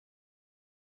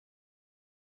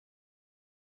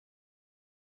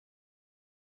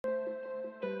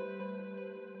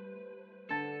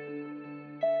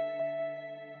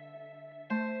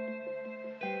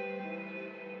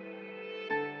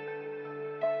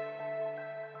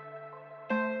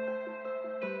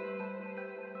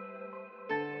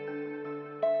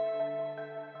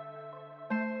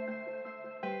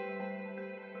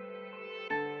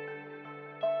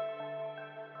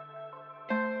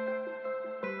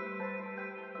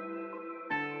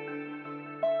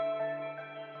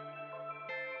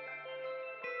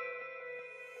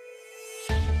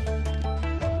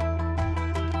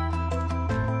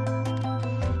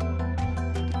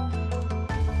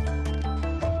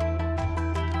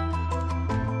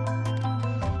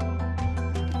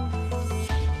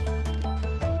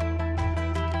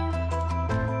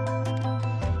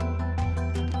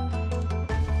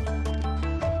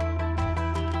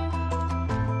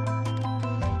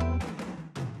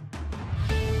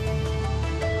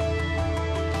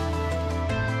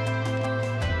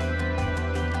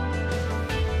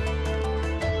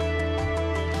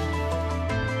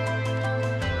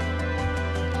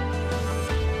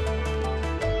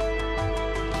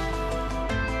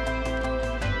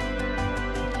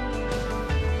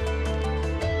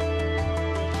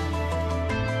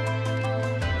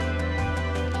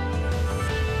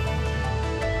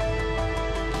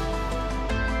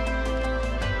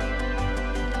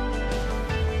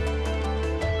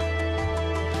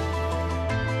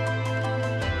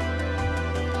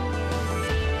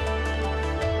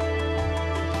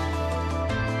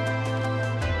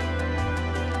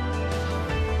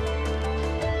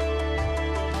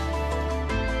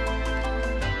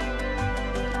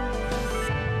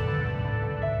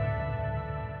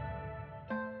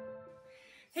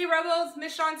Rebels,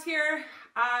 Miss Shawn's here.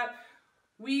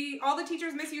 All the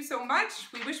teachers miss you so much.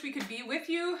 We wish we could be with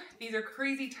you. These are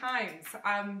crazy times.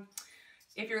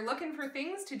 If you're looking for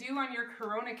things to do on your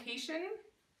Corona-cation,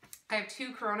 I have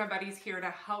 2 Corona buddies here to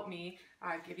help me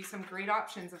give you some great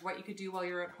options of what you could do while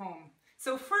you're at home.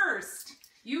 So first,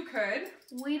 you could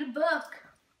read a book.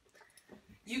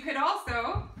 You could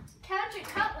also count your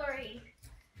cutlery.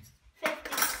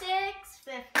 56,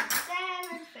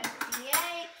 57,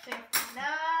 58, 59,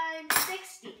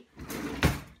 60.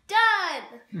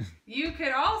 Done! You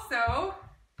could also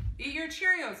eat your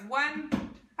Cheerios one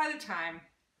at a time.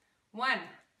 1.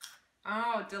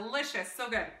 Oh, delicious. So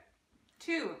good.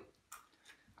 2.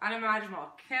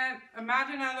 Unimaginable. Can't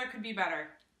imagine how there could be better.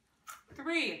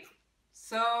 3.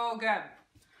 So good.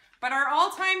 But our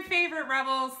all-time favorite,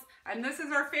 Rebels, and this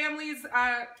is our family's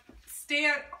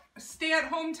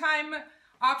stay-at-home time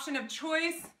option of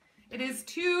choice. It is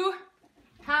to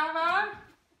have a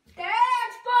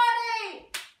dance party!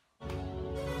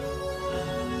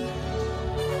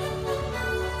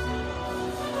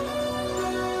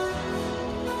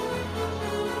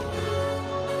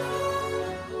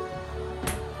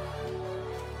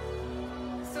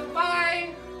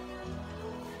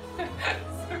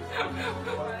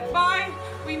 Bye.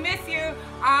 We miss you.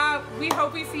 We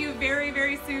hope we see you very,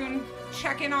 very soon.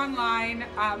 Check in online.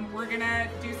 We're going to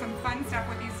do some fun stuff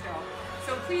with you still.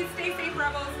 So please stay safe,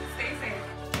 Rebels. Stay safe.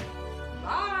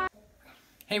 Bye.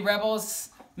 Hey, Rebels.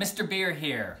 Mr. Beer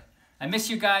here. I miss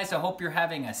you guys. I hope you're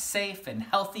having a safe and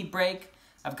healthy break.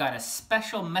 I've got a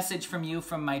special message from you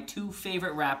from my 2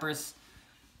 favorite rappers,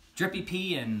 Drippy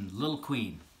P and Lil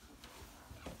Queen.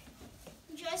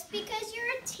 Just because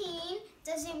you're a teen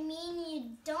doesn't mean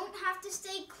you don't have to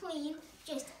stay clean.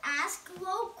 Just ask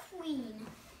Lil Queen.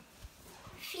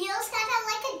 Feels kind of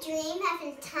like a dream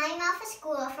having time off of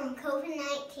school from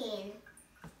COVID-19.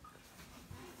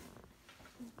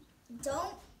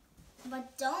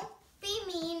 Don't be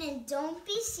mean and don't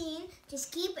be seen.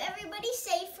 Just keep everybody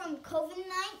safe from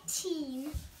COVID-19.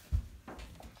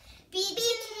 Beating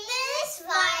this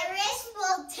virus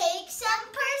will take some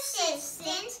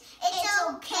persistence. It's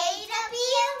okay to be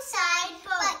outside,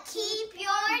 but keep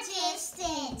your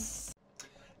distance.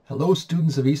 Hello,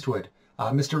 students of Eastwood.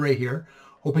 Mr. Ray here.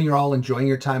 Hoping you're all enjoying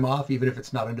your time off, even if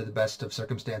it's not under the best of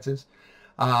circumstances.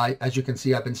 As you can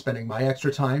see, I've been spending my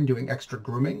extra time doing extra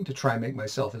grooming to try and make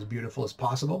myself as beautiful as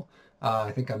possible.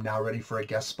 I think I'm now ready for a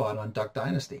guest spot on Duck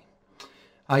Dynasty.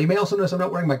 You may also notice I'm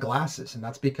not wearing my glasses, and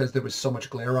that's because there was so much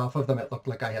glare off of them, it looked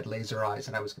like I had laser eyes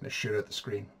and I was going to shoot at the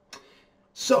screen.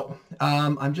 So,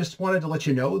 I just wanted to let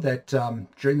you know that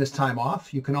during this time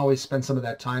off, you can always spend some of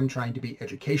that time trying to be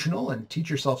educational and teach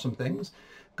yourself some things.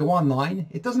 Go online.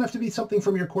 It doesn't have to be something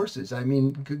from your courses. I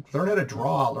mean, learn how to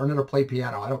draw, learn how to play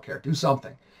piano. I don't care. Do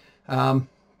something.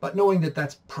 But knowing that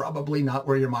that's probably not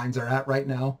where your minds are at right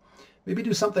now, maybe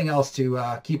do something else to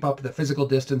keep up the physical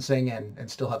distancing and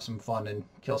still have some fun and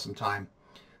kill some time.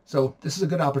 So this is a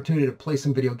good opportunity to play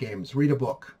some video games, read a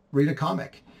book, read a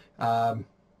comic.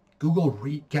 Google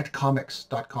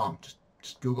getcomics.com.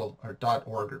 Just Google or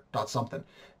 .org or .something.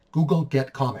 Google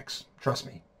Get Comics. Trust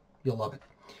me, you'll love it.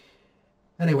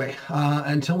 Anyway,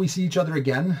 until we see each other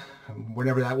again,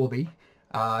 whenever that will be,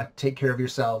 take care of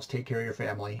yourselves, take care of your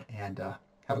family, and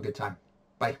have a good time.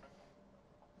 Bye.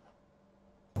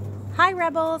 Hi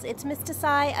Rebels, it's Miss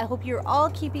Desai. I hope you're all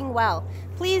keeping well.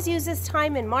 Please use this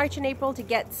time in March and April to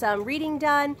get some reading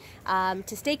done,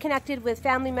 to stay connected with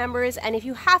family members, and if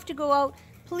you have to go out,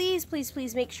 please, please,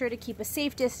 please make sure to keep a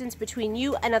safe distance between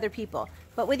you and other people.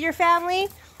 But with your family,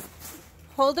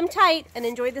 hold them tight and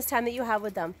enjoy this time that you have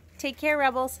with them. Take care,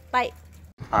 Rebels. Bye.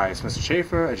 Hi, it's Mr.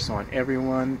 Schaefer. I just want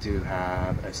everyone to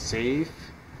have a safe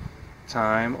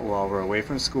time while we're away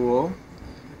from school.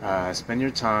 Spend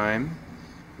your time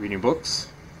reading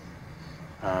books,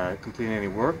 completing any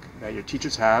work that your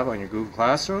teachers have on your Google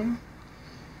Classroom,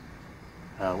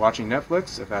 watching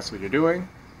Netflix if that's what you're doing.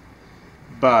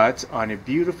 But on a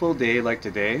beautiful day like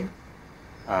today,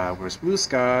 where it's blue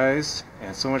skies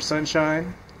and so much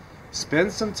sunshine,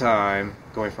 spend some time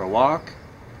going for a walk,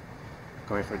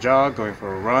 going for a jog, going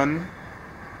for a run.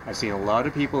 I've seen a lot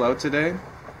of people out today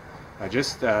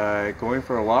just going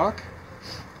for a walk.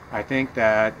 I think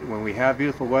that when we have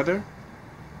beautiful weather,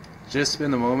 just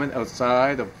spend a moment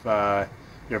outside of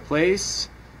your place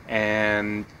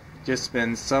and just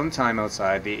spend some time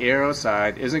outside. The air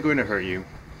outside isn't going to hurt you.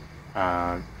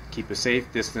 Keep a safe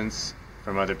distance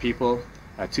from other people,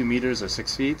 2 meters or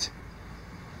 6 feet.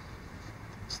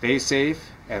 Stay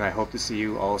safe, and I hope to see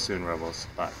you all soon, Rebels.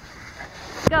 Bye.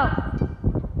 Go.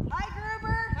 Hi,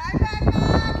 Gruber. Hi,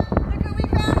 Backpack. Look what we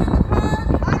found in the park.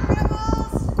 Hi,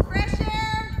 Rebels. Fresh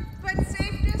air, but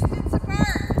safe distance.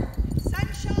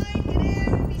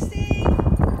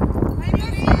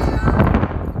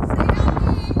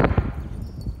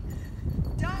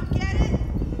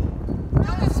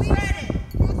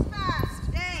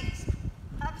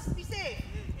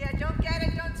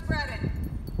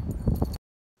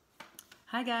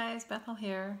 Hi guys, Bethel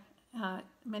here.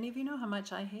 Many of you know how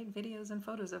much I hate videos and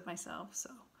photos of myself, so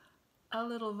a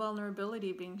little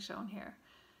vulnerability being shown here.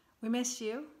 We miss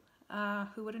you.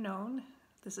 Who would have known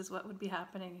this is what would be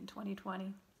happening in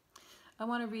 2020? I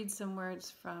want to read some words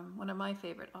from one of my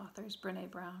favorite authors, Brené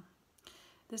Brown.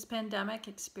 This pandemic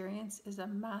experience is a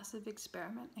massive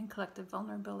experiment in collective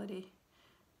vulnerability.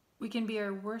 We can be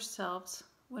our worst selves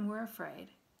when we're afraid,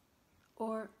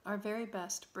 or our very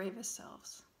best, bravest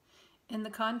selves. In the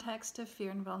context of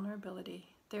fear and vulnerability,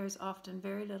 there is often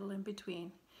very little in between,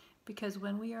 because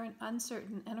when we are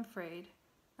uncertain and afraid,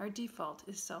 our default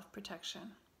is self-protection.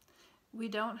 We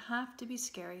don't have to be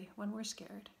scary when we're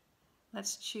scared.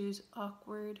 Let's choose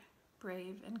awkward,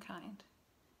 brave, and kind.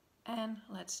 And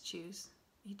let's choose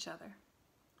each other.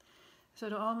 So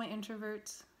to all my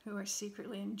introverts who are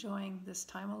secretly enjoying this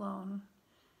time alone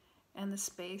and the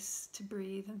space to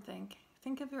breathe and think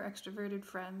of your extroverted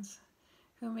friends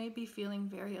who may be feeling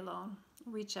very alone.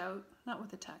 Reach out, not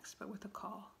with a text, but with a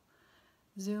call.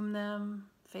 Zoom them,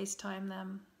 FaceTime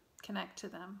them, connect to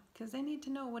them, because they need to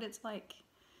know what it's like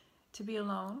to be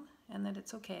alone and that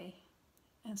it's okay.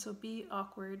 And so be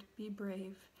awkward, be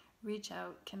brave, reach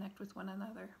out, connect with one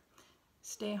another.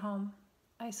 Stay home,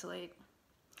 isolate,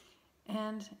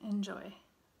 and enjoy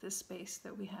this space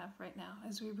that we have right now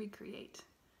as we recreate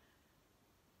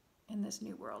in this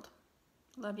new world.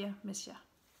 Love ya, miss ya.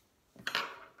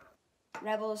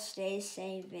 Rebels Stay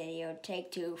Safe video,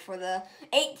 take 2 for the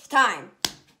 8th time.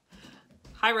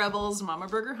 Hi Rebels, Mama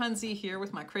Burger Hunzi here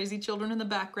with my crazy children in the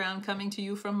background coming to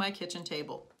you from my kitchen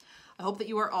table. I hope that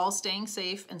you are all staying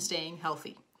safe and staying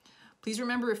healthy. Please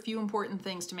remember a few important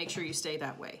things to make sure you stay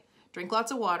that way. Drink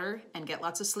lots of water and get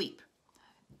lots of sleep.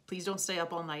 Please don't stay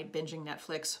up all night binging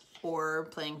Netflix or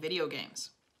playing video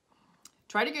games.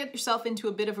 Try to get yourself into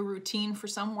a bit of a routine for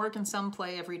some work and some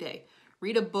play every day.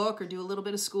 Read a book or do a little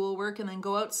bit of schoolwork and then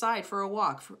go outside for a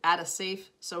walk at a safe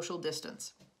social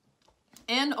distance.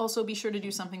 And also be sure to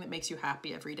do something that makes you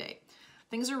happy every day.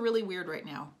 Things are really weird right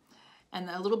now, and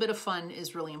a little bit of fun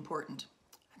is really important.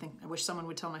 I wish someone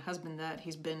would tell my husband that.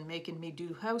 He's been making me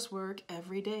do housework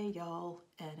every day, y'all,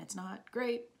 and it's not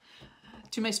great.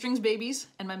 To my strings babies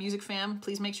and my music fam,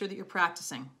 please make sure that you're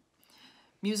practicing.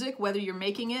 Music, whether you're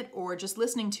making it or just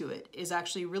listening to it, is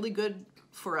actually really good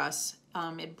for us.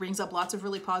 It brings up lots of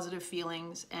really positive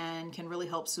feelings and can really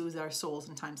help soothe our souls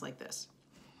in times like this.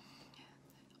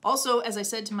 Also, as I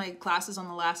said to my classes on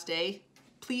the last day,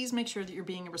 please make sure that you're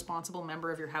being a responsible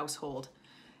member of your household.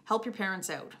 Help your parents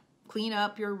out. Clean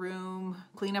up your room,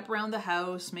 clean up around the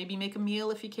house, maybe make a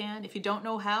meal if you can. If you don't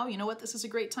know how, you know what? This is a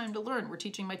great time to learn. We're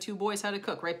teaching my 2 boys how to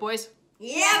cook, right boys?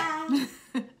 Yeah.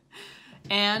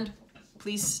 And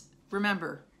please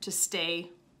remember to stay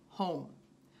home.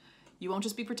 You won't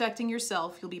just be protecting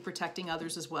yourself, you'll be protecting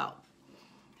others as well.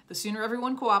 The sooner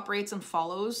everyone cooperates and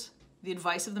follows the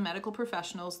advice of the medical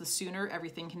professionals, the sooner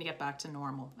everything can get back to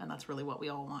normal. And that's really what we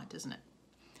all want, isn't it?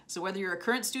 So whether you're a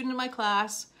current student in my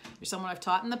class, you're someone I've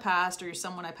taught in the past, or you're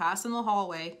someone I pass in the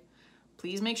hallway,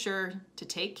 please make sure to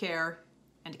take care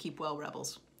and to keep well,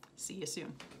 Rebels. See you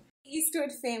soon.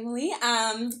 Eastwood family,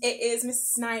 it is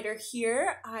Mrs. Snyder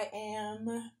here. I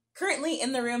am currently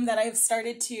in the room that I've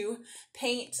started to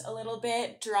paint a little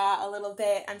bit, draw a little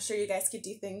bit. I'm sure you guys could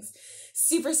do things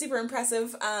super, super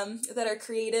impressive that are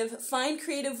creative. Find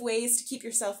creative ways to keep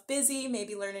yourself busy,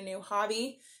 maybe learn a new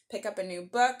hobby, pick up a new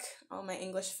book. All my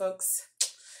English folks,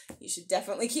 you should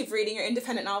definitely keep reading your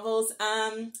independent novels.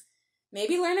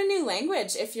 Maybe learn a new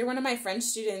language. If you're one of my French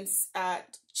students,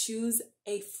 choose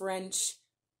a French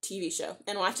TV show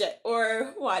and watch it,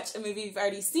 or watch a movie you've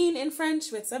already seen in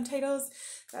French with subtitles.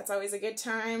 That's always a good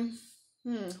time.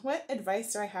 What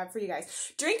advice do I have for you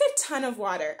guys? Drink a ton of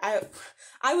water.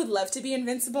 I would love to be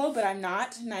invincible, but I'm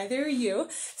not. Neither are you.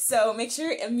 So make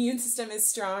sure your immune system is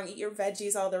strong. Eat your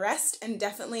veggies, all the rest, and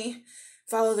definitely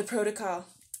follow the protocol.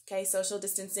 Okay, social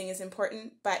distancing is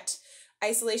important, but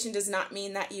isolation does not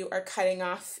mean that you are cutting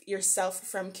off yourself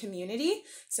from community.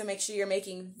 So make sure you're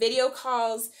making video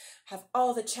calls, have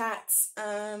all the chats.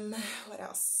 What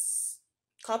else?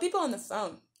 Call people on the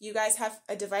phone. You guys have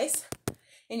a device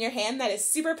in your hand that is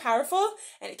super powerful,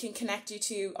 and it can connect you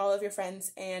to all of your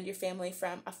friends and your family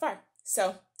from afar.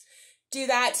 So do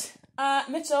that.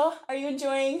 Mitchell, are you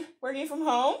enjoying working from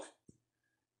home?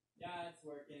 Yeah, it's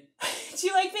working. Do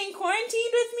you like being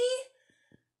quarantined with me?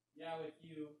 Yeah, with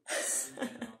you.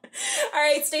 All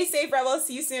right, stay safe, Rebels.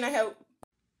 See you soon, I hope.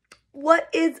 What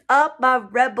is up, my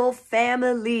Rebel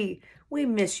family? We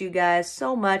miss you guys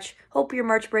so much. Hope your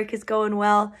March break is going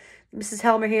well. Mrs.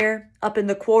 Helmer here, up in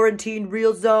the quarantine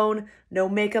real zone. No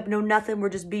makeup, no nothing. We're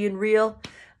just being real.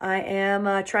 I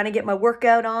am trying to get my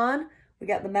workout on We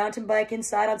got the mountain bike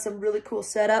inside on some really cool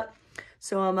setup.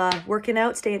 So I'm working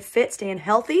out, staying fit, staying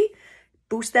healthy.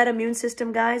 Boost that immune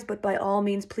system, guys. But by all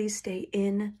means, please stay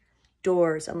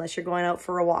indoors unless you're going out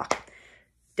for a walk.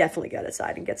 Definitely get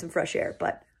outside and get some fresh air.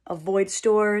 But avoid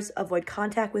stores, avoid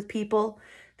contact with people.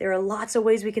 There are lots of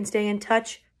ways we can stay in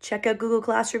touch. Check out Google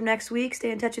Classroom next week.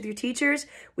 Stay in touch with your teachers.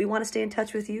 We want to stay in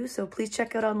touch with you, so please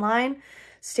check out online.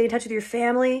 Stay in touch with your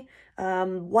family.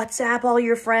 WhatsApp all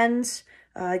your friends.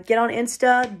 Get on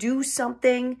Insta. Do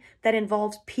something that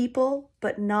involves people,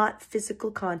 but not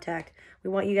physical contact. We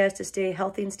want you guys to stay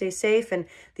healthy and stay safe, and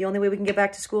the only way we can get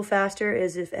back to school faster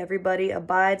is if everybody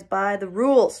abides by the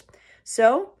rules.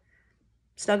 So,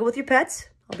 snuggle with your pets.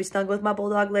 I'll be snuggling with my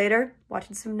bulldog later,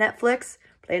 watching some Netflix,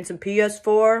 playing some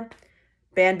PS4.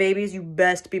 Band babies, you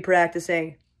best be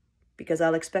practicing, because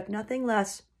I'll expect nothing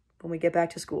less when we get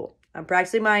back to school. I'm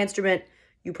practicing my instrument.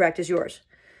 You practice yours.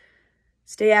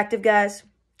 Stay active, guys.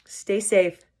 Stay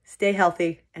safe. Stay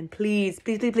healthy. And please,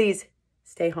 please, please, please,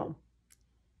 stay home.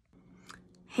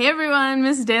 Hey everyone,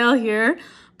 Miss Dale here.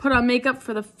 Put on makeup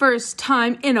for the first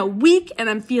time in a week and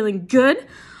I'm feeling good.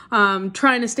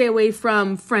 Trying to stay away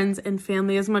from friends and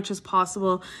family as much as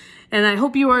possible. And I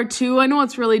hope you are too. I know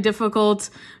it's really difficult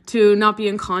to not be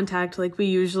in contact like we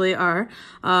usually are.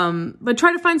 But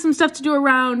try to find some stuff to do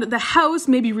around the house.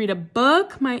 Maybe read a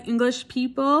book, my English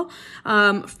people.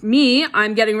 Me,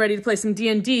 I'm getting ready to play some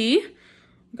D&D.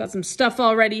 Got some stuff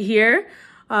already here.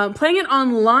 Playing it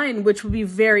online, which would be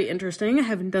very interesting. I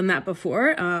haven't done that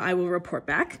before. I will report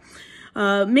back.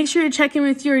 Make sure you check in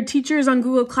with your teachers on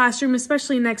Google Classroom,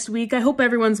 especially next week. I hope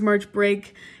everyone's March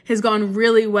break has gone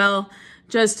really well.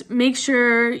 Just make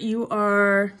sure you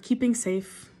are keeping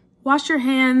safe. Wash your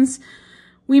hands.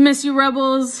 We miss you,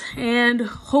 Rebels, and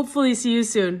hopefully see you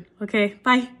soon. Okay,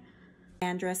 bye.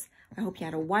 Andress, I hope you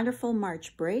had a wonderful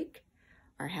March break,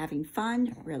 are having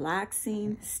fun,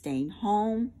 relaxing, staying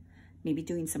home, maybe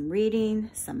doing some reading,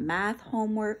 some math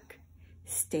homework.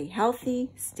 Stay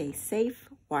healthy, stay safe,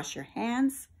 wash your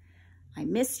hands. I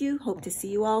miss you. Hope to see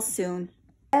you all soon.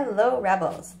 Hello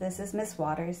Rebels, this is Miss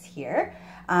Waters here.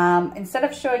 Instead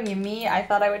of showing you me, I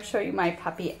thought I would show you my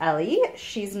puppy Ellie.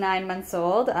 She's 9 months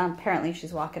old. Apparently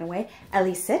she's walking away.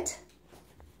 Ellie, sit.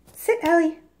 Sit,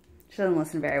 Ellie. She doesn't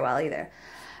listen very well either.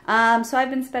 So I've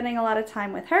been spending a lot of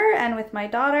time with her and with my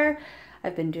daughter.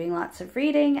 I've been doing lots of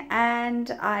reading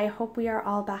and I hope we are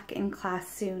all back in class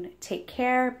soon. Take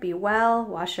care, be well,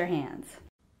 wash your hands.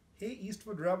 Hey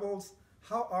Eastwood Rebels,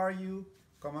 how are you?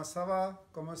 ¿Cómo ça va?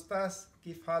 ¿Cómo estás?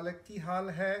 ¿Qué hal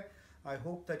hai? I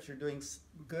hope that you're doing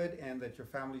good and that your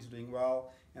family's doing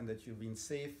well and that you've been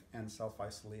safe and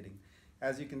self-isolating.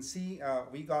 As you can see,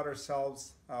 we got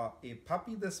ourselves a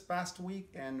puppy this past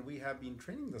week and we have been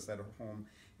training this at home.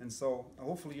 And so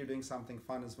hopefully you're doing something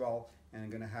fun as well and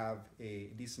going to have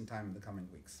a decent time in the coming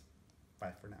weeks.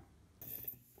 Bye for now.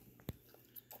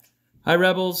 Hi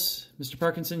Rebels, Mr.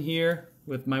 Parkinson here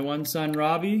with my one son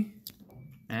Robbie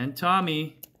and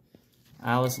Tommy.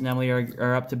 Alice and Emily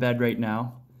are up to bed right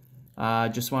now.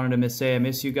 Just wanted to say I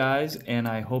miss you guys and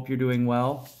I hope you're doing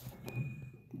well.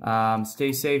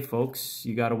 Stay safe folks.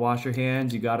 You gotta wash your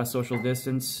hands, you gotta social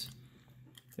distance.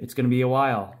 It's gonna be a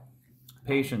while.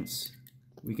 Patience.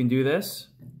 We can do this.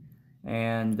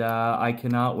 And I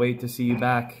cannot wait to see you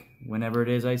back whenever it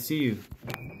is I see you.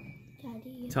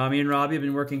 Daddy. Tommy and Robbie have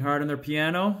been working hard on their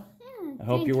piano. Yeah, I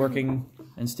hope you're working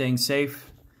and staying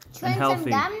safe and healthy.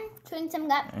 Chewing some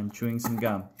gum. And chewing some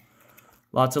gum.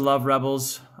 Lots of love,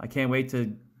 Rebels. I can't wait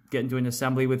to get into an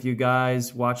assembly with you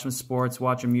guys, watch some sports,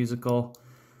 watch a musical.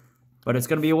 But it's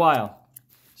going to be a while.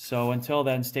 So until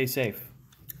then, stay safe.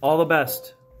 All the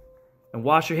best. And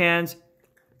wash your hands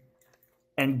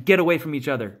and get away from each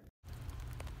other.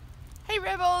 Hey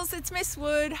Rebels, it's Miss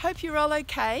Wood. Hope you're all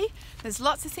okay. There's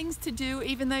lots of things to do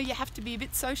even though you have to be a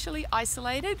bit socially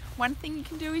isolated. One thing you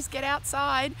can do is get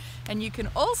outside and you can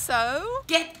also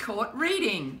get caught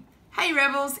reading. Hey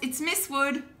Rebels, it's Miss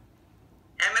Wood.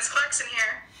 And Miss Clarkson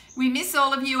here. We miss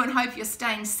all of you and hope you're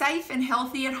staying safe and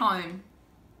healthy at home.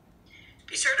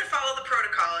 Be sure to follow the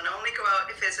protocol and only go out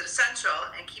if it's essential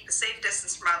and keep a safe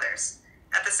distance from others.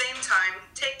 At the same time,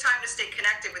 take time to stay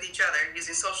connected with each other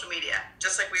using social media,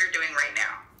 just like we are doing right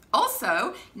now.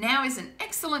 Also, now is an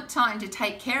excellent time to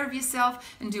take care of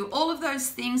yourself and do all of those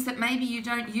things that maybe you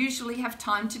don't usually have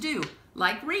time to do,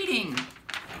 like reading.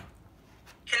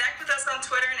 Connect with us on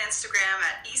Twitter and Instagram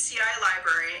at ECI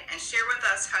Library and share with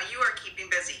us how you are keeping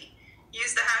busy.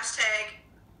 Use the hashtag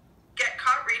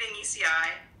 #GetCaughtReadingECI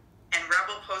and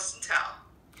Rebel Post and Tell.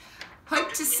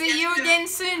 Hope to see you again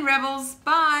soon, Rebels.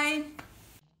 Bye.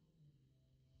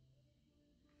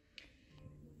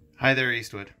 Hi there,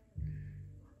 Eastwood.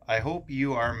 I hope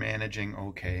you are managing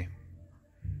okay.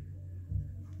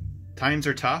 Times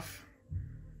are tough.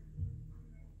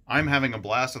 I'm having a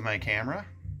blast with my camera.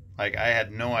 Like, I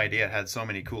had no idea it had so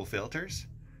many cool filters.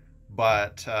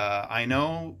 But I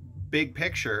know, big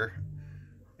picture,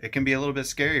 it can be a little bit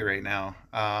scary right now.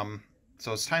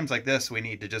 So it's times like this we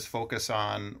need to just focus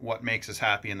on what makes us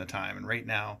happy in the time. And right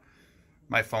now,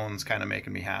 my phone's kind of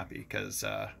making me happy because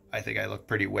I think I look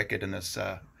pretty wicked in this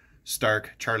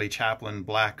stark Charlie Chaplin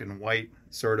black and white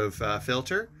sort of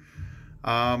filter.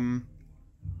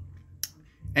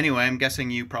 Anyway, I'm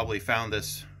guessing you probably found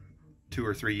this 2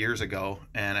 or 3 years ago,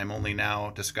 and I'm only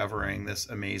now discovering this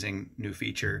amazing new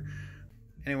feature.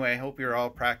 Anyway, I hope you're all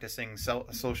practicing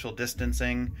social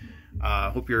distancing.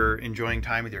 Hope you're enjoying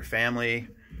time with your family.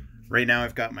 Right now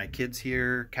I've got my kids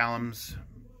here. Callum's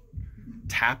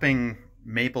tapping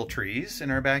maple trees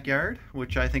in our backyard,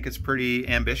 which I think is pretty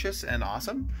ambitious and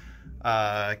awesome.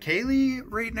 Kaylee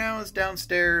right now is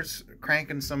downstairs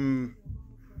cranking some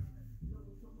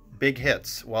big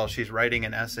hits while she's writing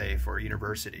an essay for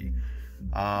university.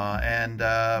 And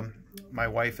my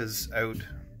wife is out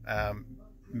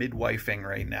midwifing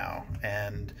right now,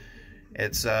 and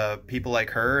it's people like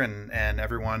her and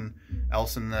everyone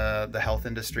else in the health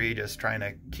industry just trying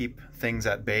to keep things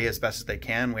at bay as best as they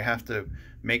can. We have to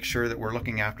make sure that we're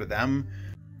looking after them.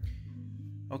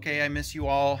 Okay, I miss you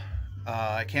all.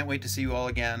 I can't wait to see you all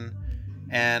again,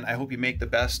 and I hope you make the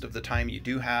best of the time you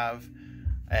do have.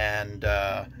 And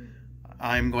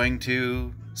I'm going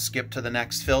to skip to the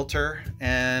next filter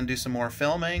and do some more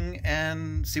filming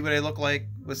and see what I look like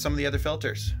with some of the other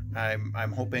filters.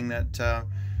 I'm hoping that to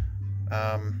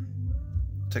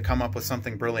come up with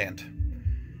something brilliant.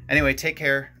 Anyway, take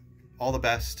care. All the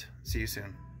best. See you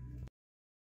soon.